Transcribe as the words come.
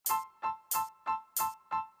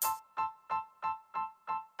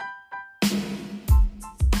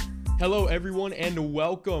Hello, everyone, and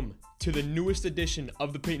welcome to the newest edition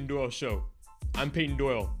of The Peyton Doyle Show. I'm Peyton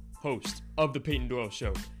Doyle, host of The Peyton Doyle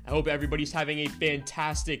Show. I hope everybody's having a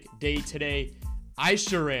fantastic day today. I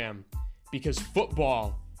sure am, because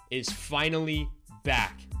football is finally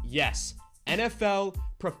back. Yes, NFL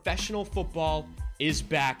professional football is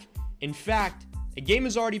back. In fact, a game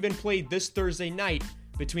has already been played this Thursday night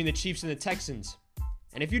between the Chiefs and the Texans.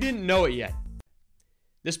 And if you didn't know it yet,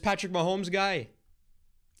 this Patrick Mahomes guy,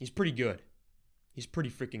 he's pretty good. He's pretty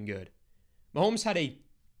freaking good. Mahomes had a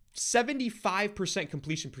 75%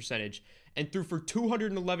 completion percentage and threw for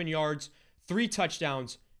 211 yards, 3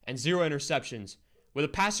 touchdowns, and 0 interceptions with a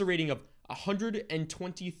passer rating of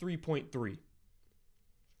 123.3.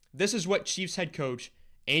 This is what Chiefs head coach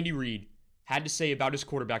Andy Reid had to say about his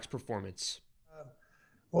quarterback's performance.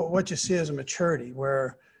 Well, what you see is a maturity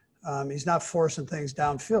where he's not forcing things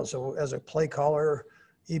downfield. So as a play caller,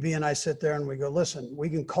 EB and I sit there and we go, listen, we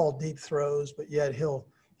can call deep throws, but yet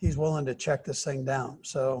he's willing to check this thing down.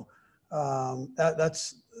 So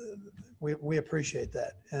we appreciate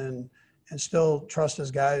that and still trust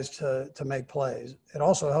his guys to make plays. It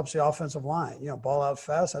also helps the offensive line. You know, ball out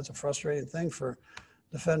fast, that's a frustrating thing for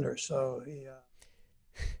defenders. So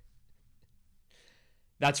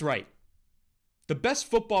That's right. The best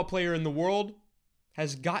football player in the world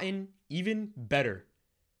has gotten even better.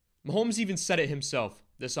 Mahomes even said it himself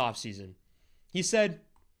this offseason. He said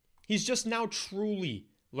he's just now truly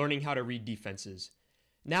learning how to read defenses.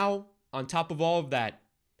 Now, on top of all of that,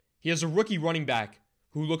 he has a rookie running back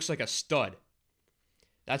who looks like a stud.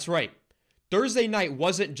 That's right. Thursday night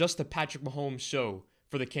wasn't just the Patrick Mahomes show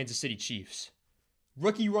for the Kansas City Chiefs.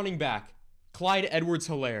 Rookie running back Clyde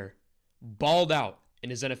Edwards-Helaire balled out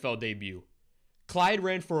in his NFL debut. Clyde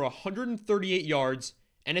ran for 138 yards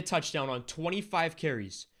and a touchdown on 25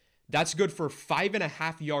 carries. That's good for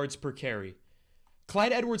 5.5 yards per carry.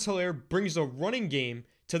 Clyde Edwards-Helaire brings a running game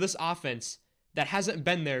to this offense that hasn't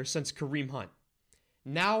been there since Kareem Hunt.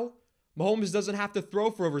 Now, Mahomes doesn't have to throw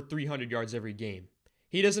for over 300 yards every game.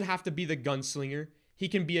 He doesn't have to be the gunslinger. He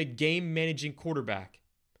can be a game-managing quarterback.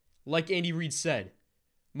 Like Andy Reid said,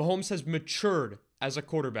 Mahomes has matured as a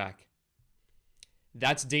quarterback.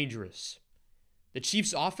 That's dangerous. The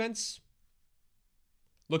Chiefs' offense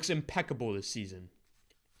looks impeccable this season.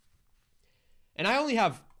 And I only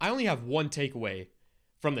have one takeaway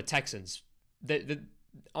from the Texans.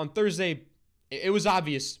 On Thursday, it was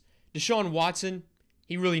obvious. Deshaun Watson,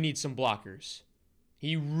 he really needs some blockers.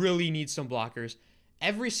 He really needs some blockers.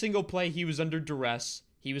 Every single play he was under duress.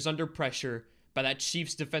 He was under pressure by that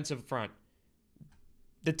Chiefs defensive front.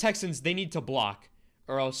 The Texans, they need to block,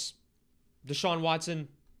 or else Deshaun Watson,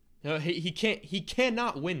 he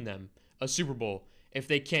cannot win them a Super Bowl if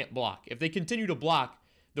they can't block. If they continue to block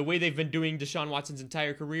the way they've been doing Deshaun Watson's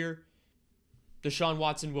entire career, Deshaun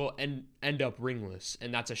Watson will end up ringless,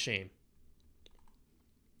 and that's a shame.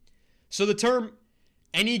 So the term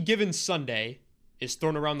any given Sunday is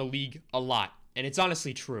thrown around the league a lot, and it's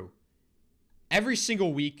honestly true. Every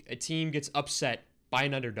single week, a team gets upset by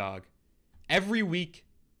an underdog. Every week,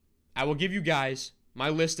 I will give you guys my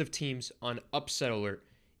list of teams on upset alert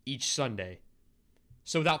each Sunday.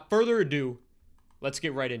 So without further ado, let's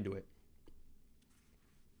get right into it.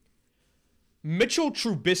 Mitchell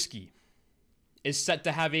Trubisky is set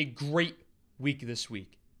to have a great week this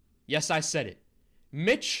week. Yes, I said it.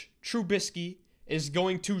 Mitch Trubisky is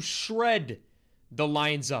going to shred the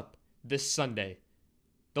Lions up this Sunday.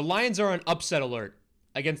 The Lions are on upset alert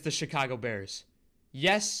against the Chicago Bears.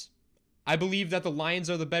 Yes, I believe that the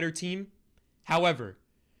Lions are the better team. However,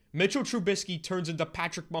 Mitchell Trubisky turns into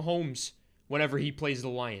Patrick Mahomes whenever he plays the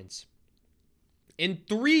Lions. In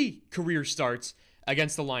 3 career starts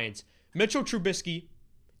against the Lions, Mitchell Trubisky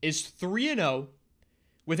is 3-0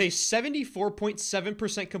 with a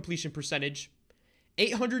 74.7% completion percentage,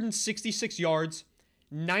 866 yards,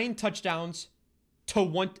 9 touchdowns to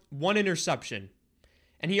one interception.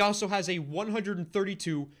 And he also has a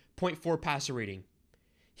 132.4 passer rating.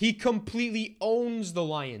 He completely owns the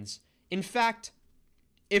Lions. In fact,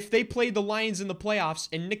 if they played the Lions in the playoffs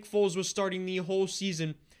and Nick Foles was starting the whole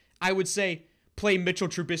season, I would say play Mitchell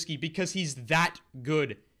Trubisky because he's that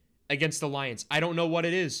good against the Lions. I don't know what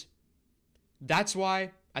it is. That's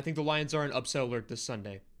why I think the Lions are on upset alert this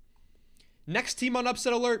Sunday. Next team on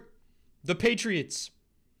upset alert, the Patriots.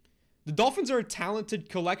 The Dolphins are a talented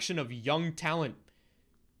collection of young talent.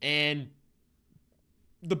 And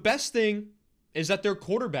the best thing is that their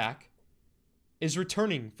quarterback is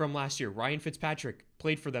returning from last year. Ryan Fitzpatrick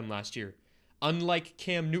played for them last year. Unlike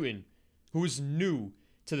Cam Newton, who is new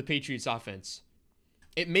to the Patriots offense.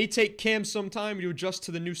 It may take Cam some time to adjust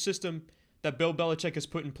to the new system that Bill Belichick has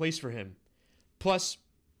put in place for him. Plus,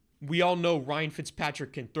 We all know Ryan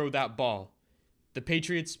Fitzpatrick can throw that ball. The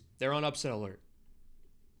Patriots, they're on upset alert.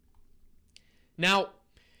 Now,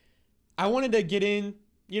 I wanted to get in,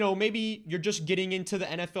 maybe you're just getting into the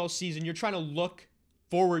NFL season. You're trying to look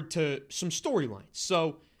forward to some storylines.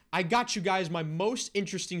 So I got you guys my most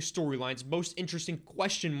interesting storylines, most interesting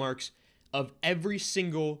question marks of every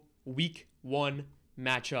single week 1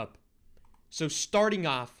 matchup. So starting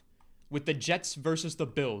off with the Jets versus the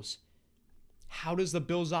Bills. How does the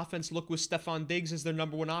Bills offense look with Stefon Diggs as their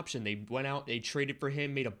number 1 option? They went out, they traded for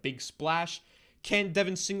him, made a big splash. Can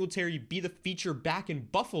Devin Singletary be the feature back in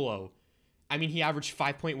Buffalo? I mean, he averaged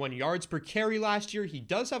 5.1 yards per carry last year. He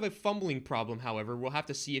does have a fumbling problem, however. We'll have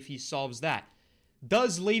to see if he solves that.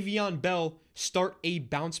 Does Le'Veon Bell start a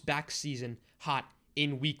bounce back season hot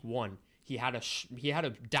in week 1? He had a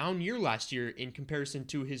down year last year in comparison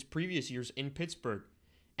to his previous years in Pittsburgh.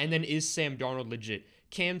 And then is Sam Darnold legit?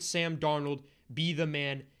 Can Sam Darnold be the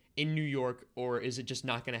man in New York, or is it just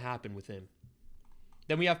not going to happen with him?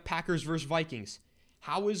 Then we have Packers versus Vikings.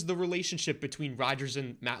 How is the relationship between Rodgers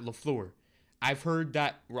and Matt LaFleur? I've heard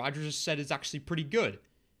that Rodgers has said it's actually pretty good,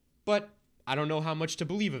 but I don't know how much to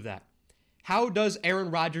believe of that. How does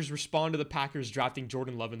Aaron Rodgers respond to the Packers drafting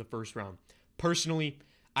Jordan Love in the first round? Personally,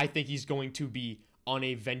 I think he's going to be on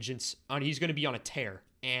a vengeance. He's going to be on a tear,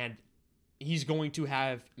 and he's going to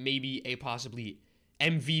have maybe a possibly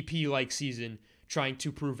MVP-like season trying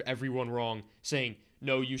to prove everyone wrong, saying,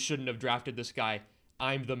 no, you shouldn't have drafted this guy.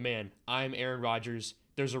 I'm the man. I'm Aaron Rodgers.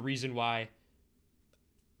 There's a reason why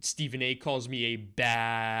Stephen A calls me a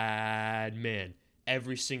bad man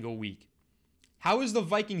every single week. How is the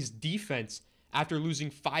Vikings defense after losing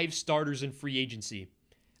 5 starters in free agency?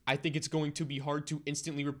 I think it's going to be hard to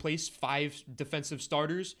instantly replace 5 defensive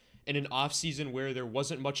starters in an offseason where there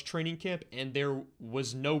wasn't much training camp and there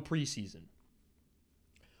was no preseason.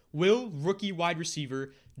 Will rookie wide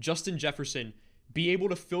receiver Justin Jefferson be able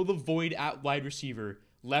to fill the void at wide receiver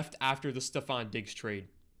left after the Stefon Diggs trade?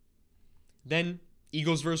 Then,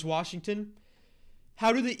 Eagles versus Washington.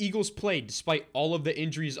 How do the Eagles play despite all of the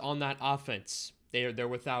injuries on that offense? They're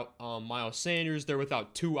without Miles Sanders. They're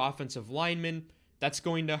without 2 offensive linemen. That's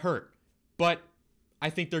going to hurt. But I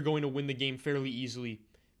think they're going to win the game fairly easily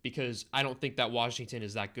because I don't think that Washington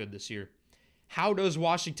is that good this year. How does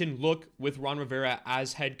Washington look with Ron Rivera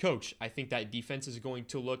as head coach? I think that defense is going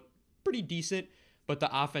to look pretty decent, but the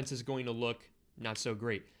offense is going to look not so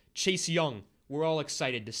great. Chase Young, we're all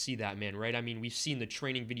excited to see that man, right? I mean, we've seen the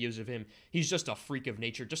training videos of him. He's just a freak of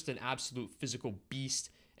nature, just an absolute physical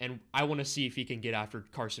beast, and I want to see if he can get after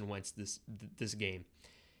Carson Wentz this game.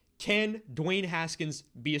 Can Dwayne Haskins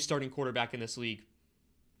be a starting quarterback in this league?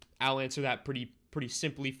 I'll answer that pretty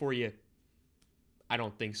simply for you. I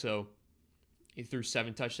don't think so. He threw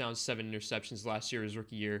 7 touchdowns, 7 interceptions last year, his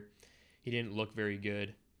rookie year. He didn't look very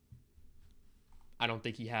good. I don't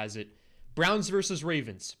think he has it. Browns versus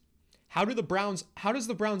Ravens. How does the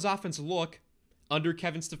Browns offense look under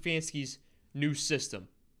Kevin Stefanski's new system?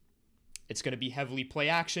 It's going to be heavily play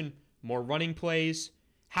action, more running plays.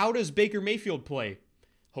 How does Baker Mayfield play?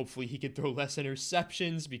 Hopefully he can throw less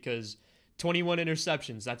interceptions because 21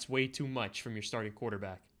 interceptions, that's way too much from your starting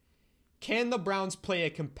quarterback. Can the Browns play a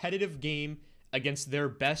competitive game against their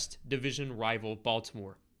best division rival,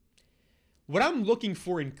 Baltimore? What I'm looking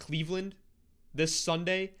for in Cleveland this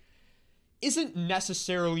Sunday isn't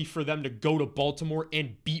necessarily for them to go to Baltimore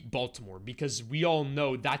and beat Baltimore, because we all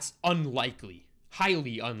know that's unlikely,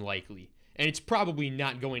 highly unlikely, and it's probably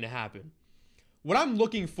not going to happen. What I'm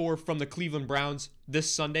looking for from the Cleveland Browns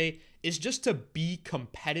this Sunday is just to be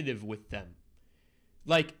competitive with them.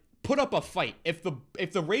 Like, put up a fight. If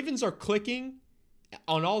the Ravens are clicking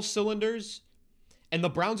on all cylinders and the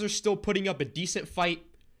Browns are still putting up a decent fight,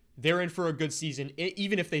 they're in for a good season,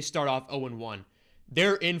 even if they start off 0-1.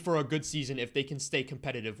 They're in for a good season if they can stay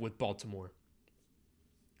competitive with Baltimore.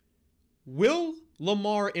 Will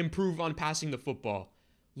Lamar improve on passing the football?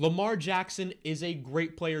 Lamar Jackson is a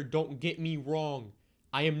great player, don't get me wrong.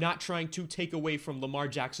 I am not trying to take away from Lamar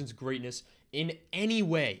Jackson's greatness in any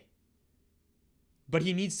way. But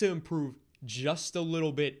he needs to improve just a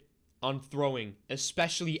little bit on throwing,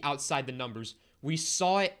 especially outside the numbers. We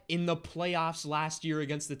saw it in the playoffs last year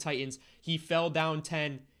against the Titans. He fell down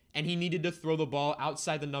 10, and he needed to throw the ball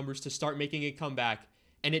outside the numbers to start making a comeback,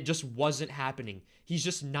 and it just wasn't happening. He's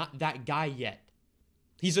just not that guy yet.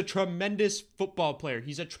 He's a tremendous football player.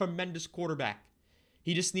 He's a tremendous quarterback.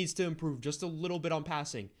 He just needs to improve just a little bit on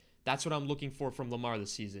passing. That's what I'm looking for from Lamar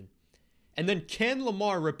this season. And then, can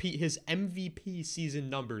Lamar repeat his MVP season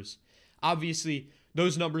numbers? Obviously,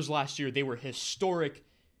 those numbers last year, they were historic.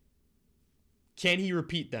 Can he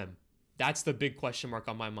repeat them? That's the big question mark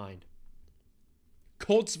on my mind.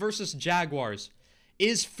 Colts versus Jaguars.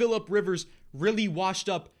 Is Phillip Rivers really washed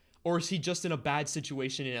up, or is he just in a bad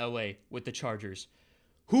situation in LA with the Chargers?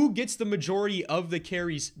 Who gets the majority of the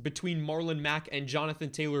carries between Marlon Mack and Jonathan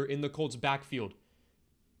Taylor in the Colts backfield?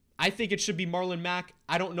 I think it should be Marlon Mack.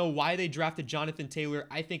 I don't know why they drafted Jonathan Taylor.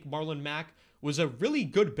 I think Marlon Mack was a really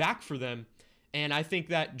good back for them. And I think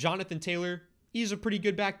that Jonathan Taylor, he's a pretty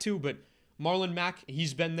good back too. But Marlon Mack,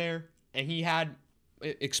 he's been there and he had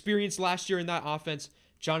experience last year in that offense.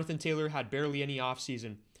 Jonathan Taylor had barely any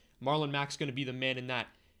offseason. Marlon Mack's going to be the man in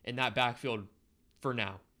that backfield for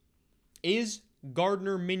now. Is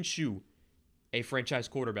Gardner Minshew a franchise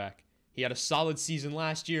quarterback? He had a solid season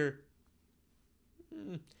last year.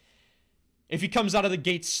 If he comes out of the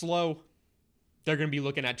gate slow, they're going to be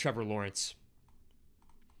looking at Trevor Lawrence.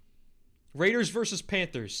 Raiders versus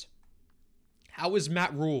Panthers. How is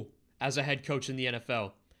Matt Rule as a head coach in the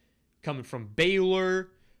NFL? Coming from Baylor,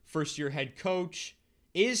 first-year head coach.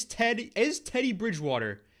 Is Teddy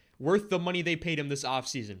Bridgewater worth the money they paid him this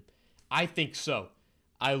offseason? I think so.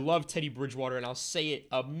 I love Teddy Bridgewater, and I'll say it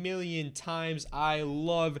a million times. I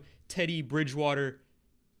love Teddy Bridgewater.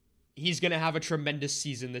 He's going to have a tremendous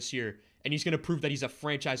season this year, and he's going to prove that he's a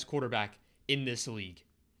franchise quarterback in this league.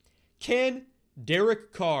 Can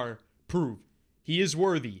Derek Carr prove he is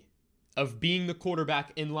worthy of being the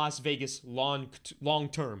quarterback in Las Vegas long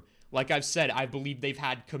term? Like I've said, I believe they've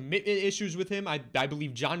had commitment issues with him. I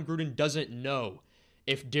believe John Gruden doesn't know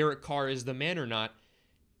if Derek Carr is the man or not.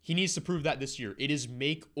 He needs to prove that this year. It is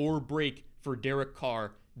make or break for Derek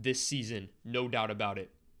Carr this season, no doubt about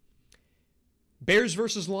it. Bears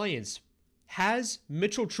versus Lions. Has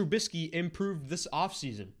Mitchell Trubisky improved this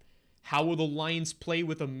offseason? How will the Lions play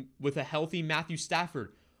with a healthy Matthew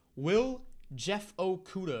Stafford? Will Jeff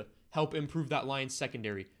Okudah help improve that Lions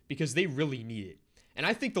secondary? Because they really need it. And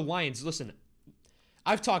I think the Lions, listen,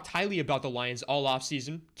 I've talked highly about the Lions all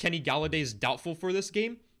offseason. Kenny Galladay is doubtful for this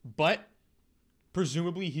game, but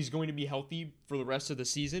presumably he's going to be healthy for the rest of the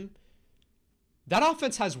season. That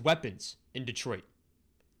offense has weapons in Detroit.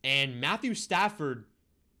 And Matthew Stafford,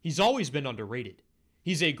 he's always been underrated.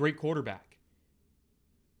 He's a great quarterback.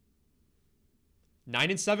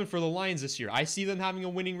 9-7 for the Lions this year. I see them having a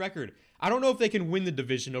winning record. I don't know if they can win the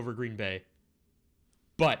division over Green Bay,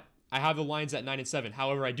 but I have the Lions at 9-7.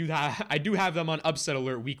 However, I do have them on upset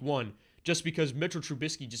alert week 1, just because Mitchell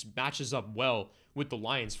Trubisky just matches up well with the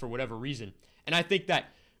Lions for whatever reason. And I think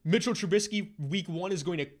that Mitchell Trubisky week 1 is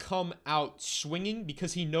going to come out swinging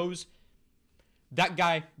because he knows that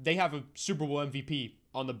guy, they have a Super Bowl MVP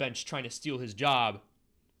on the bench trying to steal his job.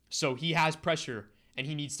 So he has pressure and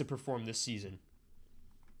he needs to perform this season.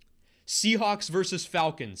 Seahawks versus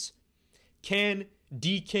Falcons. Can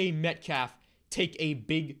DK Metcalf take a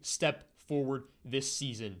big step forward this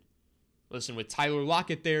season? Listen, with Tyler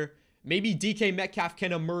Lockett there, maybe DK Metcalf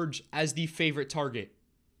can emerge as the favorite target.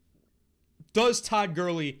 Does Todd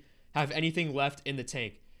Gurley have anything left in the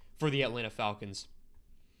tank for the Atlanta Falcons?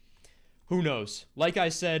 Who knows? Like I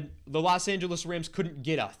said, the Los Angeles Rams couldn't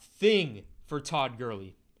get a thing for Todd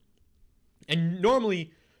Gurley. And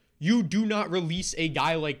normally, you do not release a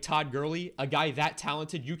guy like Todd Gurley, a guy that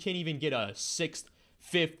talented. You can't even get a 6th,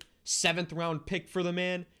 5th, 7th round pick for the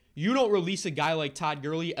man. You don't release a guy like Todd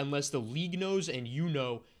Gurley unless the league knows and you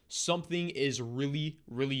know something is really,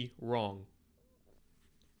 really wrong.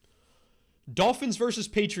 Dolphins versus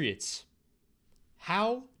Patriots.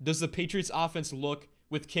 How does the Patriots offense look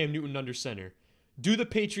with Cam Newton under center? Do the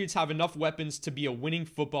Patriots have enough weapons to be a winning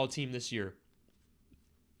football team this year?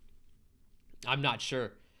 I'm not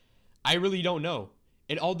sure. I really don't know.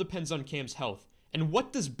 It all depends on Cam's health. And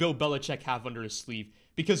what does Bill Belichick have under his sleeve?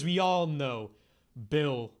 Because we all know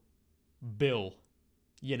Bill,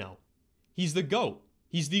 he's the GOAT.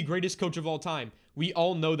 He's the greatest coach of all time. We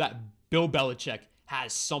all know that Bill Belichick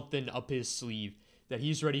has something up his sleeve that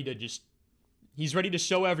he's ready to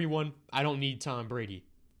show everyone, I don't need Tom Brady.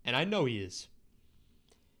 And I know he is.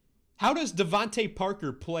 How does Devontae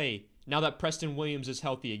Parker play now that Preston Williams is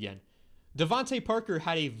healthy again? Devontae Parker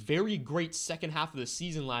had a very great second half of the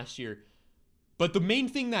season last year, but the main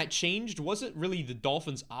thing that changed wasn't really the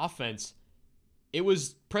Dolphins' offense. It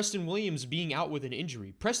was Preston Williams being out with an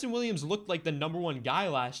injury. Preston Williams looked like the number 1 guy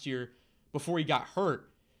last year before he got hurt.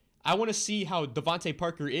 I want to see how Devontae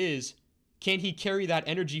Parker is. Can he carry that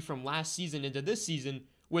energy from last season into this season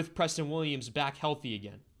with Preston Williams back healthy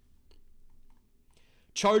again?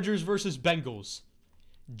 Chargers versus Bengals.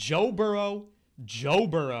 Joe Burrow.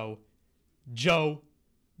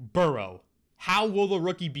 How will the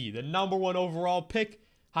rookie be? The number 1 overall pick,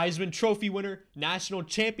 Heisman Trophy winner, national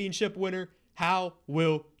championship winner. How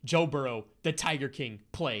will Joe Burrow, the Tiger King,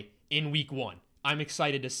 play in week 1? I'm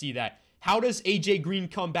excited to see that. How does A.J. Green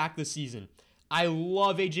come back this season? I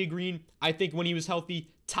love A.J. Green. I think when he was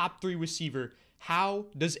healthy, top 3 receiver. How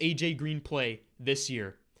does A.J. Green play this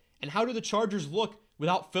year? And how do the Chargers look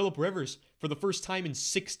without Phillip Rivers for the first time in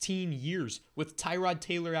 16 years with Tyrod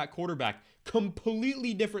Taylor at quarterback?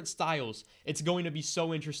 Completely different styles. It's going to be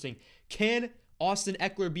so interesting. Can Austin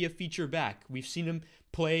Eckler be a feature back? We've seen him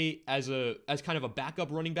play as kind of a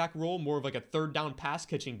backup running back role, more of like a third down pass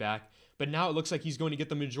catching back. But now it looks like he's going to get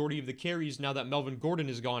the majority of the carries now that Melvin Gordon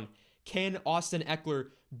is gone. Can Austin Eckler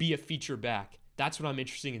be a feature back? That's what I'm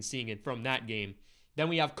interested in seeing it from that game. Then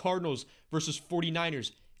we have Cardinals versus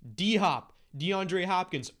 49ers. D-Hop, DeAndre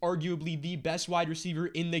Hopkins, arguably the best wide receiver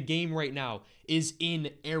in the game right now, is in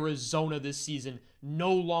Arizona this season,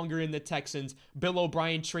 no longer in the Texans. Bill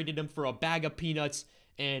O'Brien traded him for a bag of peanuts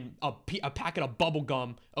and a packet of bubble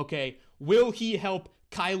gum, okay? Will he help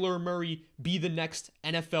Kyler Murray be the next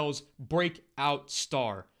NFL's breakout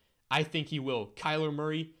star? I think he will. Kyler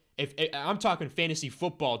Murray, if I'm talking fantasy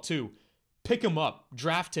football too, pick him up,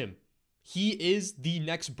 draft him. He is the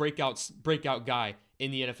next breakout guy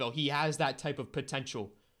in the NFL. He has that type of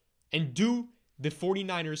potential. And do the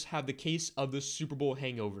 49ers have the case of the Super Bowl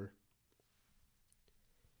hangover?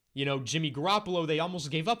 You know, Jimmy Garoppolo, they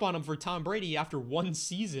almost gave up on him for Tom Brady after one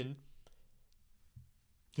season.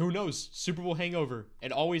 Who knows? Super Bowl hangover.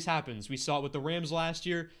 It always happens. We saw it with the Rams last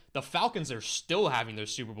year. The Falcons are still having their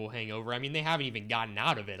Super Bowl hangover. I mean, they haven't even gotten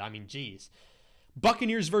out of it. I mean, geez.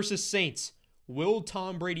 Buccaneers versus Saints. Will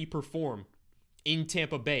Tom Brady perform in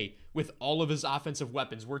Tampa Bay with all of his offensive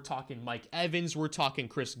weapons? We're talking Mike Evans. We're talking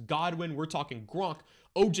Chris Godwin. We're talking Gronk,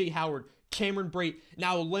 O.J. Howard, Cameron Brate,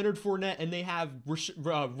 now Leonard Fournette, and they have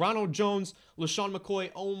Ronald Jones, LaShawn McCoy.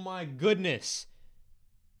 Oh my goodness.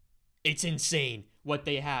 It's insane what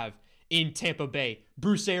they have in Tampa Bay.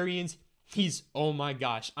 Bruce Arians, oh my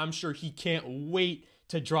gosh, I'm sure he can't wait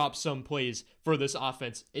to drop some plays for this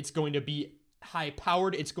offense. It's going to be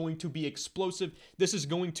high-powered. It's going to be explosive. This is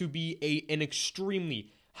going to be an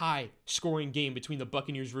extremely high-scoring game between the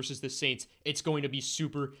Buccaneers versus the Saints. It's going to be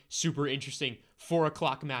super, super interesting. 4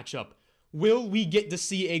 o'clock matchup. Will we get to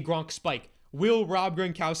see a Gronk spike? Will Rob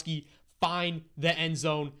Gronkowski find the end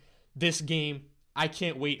zone this game? I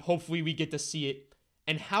can't wait. Hopefully we get to see it.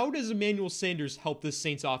 And how does Emmanuel Sanders help this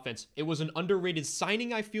Saints offense? It was an underrated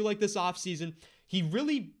signing, I feel like, this offseason. He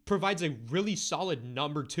really provides a really solid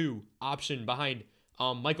number 2 option behind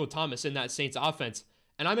Michael Thomas in that Saints offense.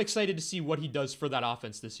 And I'm excited to see what he does for that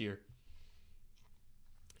offense this year.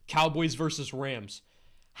 Cowboys versus Rams.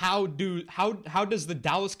 How does the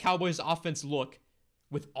Dallas Cowboys offense look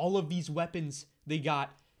with all of these weapons they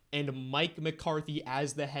got and Mike McCarthy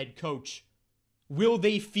as the head coach? Will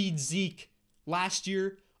they feed Zeke? Last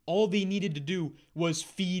year, all they needed to do was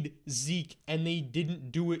feed Zeke, and they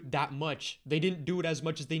didn't do it that much. They didn't do it as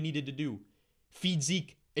much as they needed to do. Feed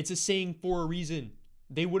Zeke. It's a saying for a reason.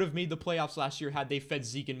 They would have made the playoffs last year had they fed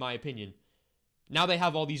Zeke, in my opinion. Now they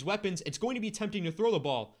have all these weapons. It's going to be tempting to throw the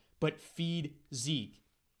ball, but feed Zeke.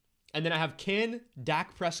 And then I have, can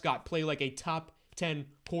Dak Prescott play like a top 10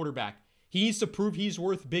 quarterback? He needs to prove he's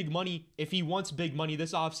worth big money if he wants big money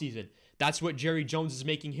this offseason. That's what Jerry Jones is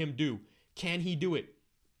making him do. Can he do it?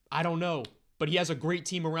 I don't know, but he has a great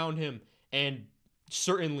team around him and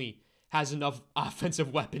certainly has enough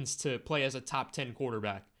offensive weapons to play as a top 10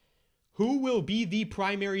 quarterback. Who will be the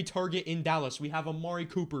primary target in Dallas? We have Amari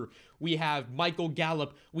Cooper. We have Michael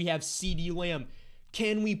Gallup. We have CeeDee Lamb.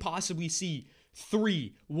 Can we possibly see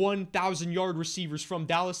 3 1,000-yard receivers from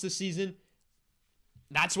Dallas this season?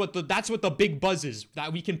 That's what the big buzz is,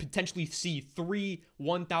 that we can potentially see 3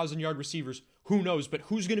 1,000-yard receivers. Who knows? But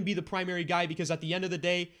who's going to be the primary guy? Because at the end of the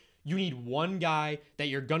day, you need one guy that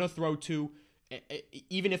you're going to throw to.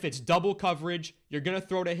 Even if it's double coverage, you're going to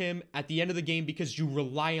throw to him at the end of the game because you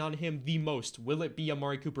rely on him the most. Will it be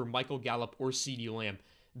Amari Cooper, Michael Gallup, or CeeDee Lamb?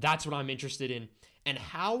 That's what I'm interested in. And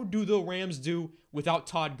how do the Rams do without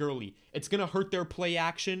Todd Gurley? It's going to hurt their play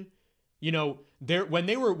action. You know, when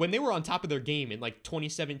they were on top of their game in like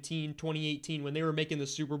 2017, 2018, when they were making the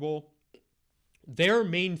Super Bowl, their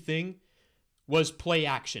main thing was play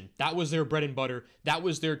action. That was their bread and butter. That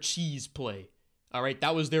was their cheese play. All right,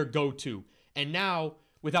 that was their go-to. And now,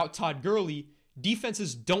 without Todd Gurley,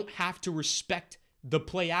 defenses don't have to respect the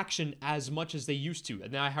play action as much as they used to.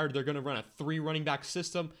 And now I heard they're going to run a 3 running back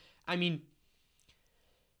system. I mean,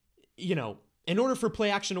 you know, in order for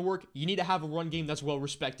play action to work, you need to have a run game that's well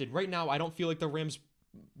respected. Right now, I don't feel like the Rams'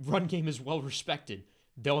 run game is well respected.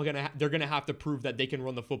 They're gonna have to prove that they can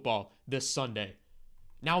run the football this Sunday.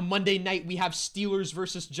 Now, Monday night, we have Steelers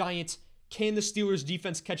versus Giants. Can the Steelers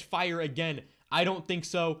defense catch fire again? I don't think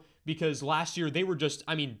so. because last year they were just,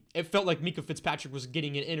 it felt like Minkah Fitzpatrick was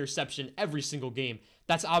getting an interception every single game.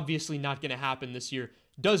 That's obviously not going to happen this year.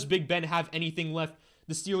 Does Big Ben have anything left?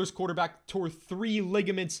 The Steelers quarterback tore 3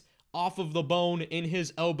 ligaments off of the bone in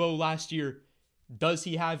his elbow last year. Does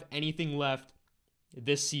he have anything left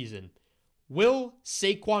this season? Will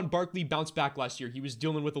Saquon Barkley bounce back last year? He was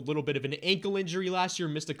dealing with a little bit of an ankle injury last year,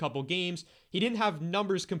 missed a couple games. He didn't have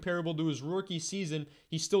numbers comparable to his rookie season.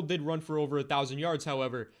 He still did run for over 1,000 yards,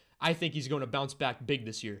 however. I think he's going to bounce back big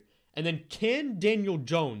this year. And then can Daniel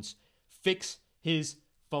Jones fix his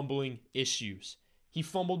fumbling issues? He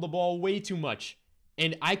fumbled the ball way too much.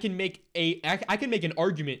 And I can make an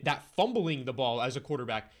argument that fumbling the ball as a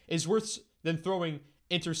quarterback is worse than throwing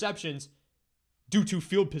interceptions due to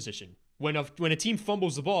field position. When a team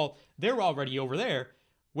fumbles the ball, they're already over there.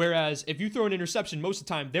 Whereas if you throw an interception, most of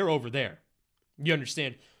the time, they're over there. You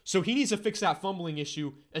understand? So he needs to fix that fumbling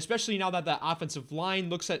issue, especially now that the offensive line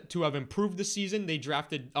looks to have improved this season. They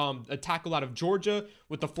drafted a tackle out of Georgia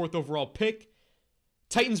with the 4th overall pick.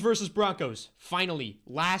 Titans versus Broncos. Finally,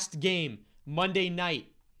 last game, Monday night.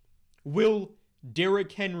 Will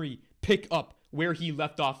Derrick Henry pick up where he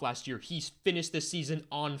left off last year? He's finished this season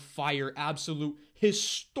on fire. Absolute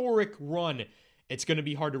historic run. It's going to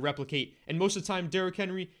be hard to replicate. And most of the time, Derrick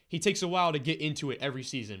Henry, he takes a while to get into it every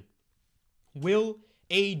season. Will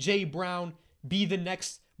A.J. Brown be the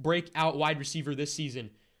next breakout wide receiver this season?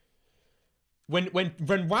 When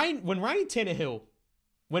Ryan Tannehill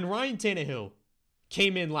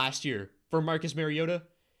came in last year for Marcus Mariota,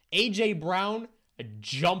 A.J. Brown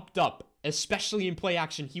jumped up, especially in play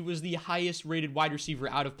action. He was the highest rated wide receiver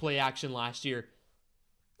out of play action last year.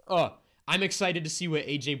 I'm excited to see what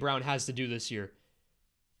A.J. Brown has to do this year.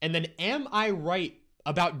 And then am I right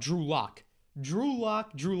about Drew Lock? Drew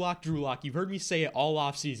Lock. You've heard me say it all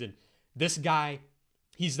offseason. This guy,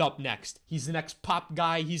 he's up next. He's the next pop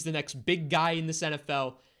guy. He's the next big guy in this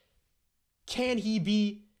NFL. Can he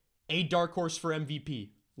be a dark horse for MVP?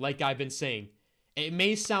 Like I've been saying. It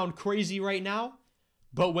may sound crazy right now,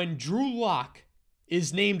 but when Drew Lock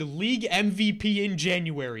is named league MVP in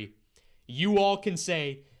January, you all can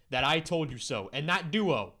say that I told you so. And that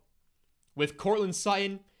duo with Courtland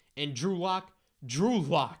Sutton and Drew Lock,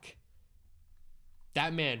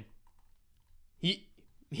 that man,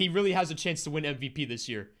 he really has a chance to win MVP this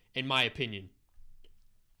year, in my opinion.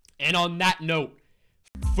 And on that note,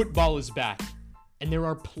 football is back, and there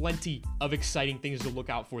are plenty of exciting things to look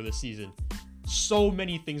out for this season. So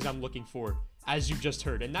many things I'm looking for, as you just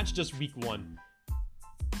heard, and that's just week 1.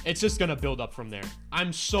 It's just going to build up from there.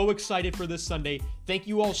 I'm so excited for this Sunday. Thank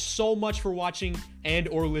you all so much for watching and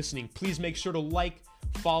or listening. Please make sure to like,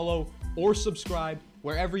 follow, or subscribe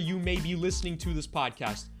wherever you may be listening to this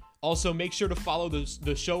podcast. Also, make sure to follow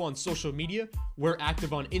the show on social media. We're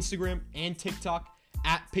active on Instagram and TikTok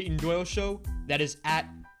at Peyton Doyle Show. That is at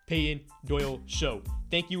Peyton Doyle Show.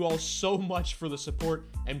 Thank you all so much for the support,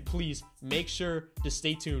 and please make sure to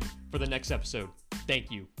stay tuned for the next episode.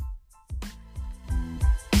 Thank you.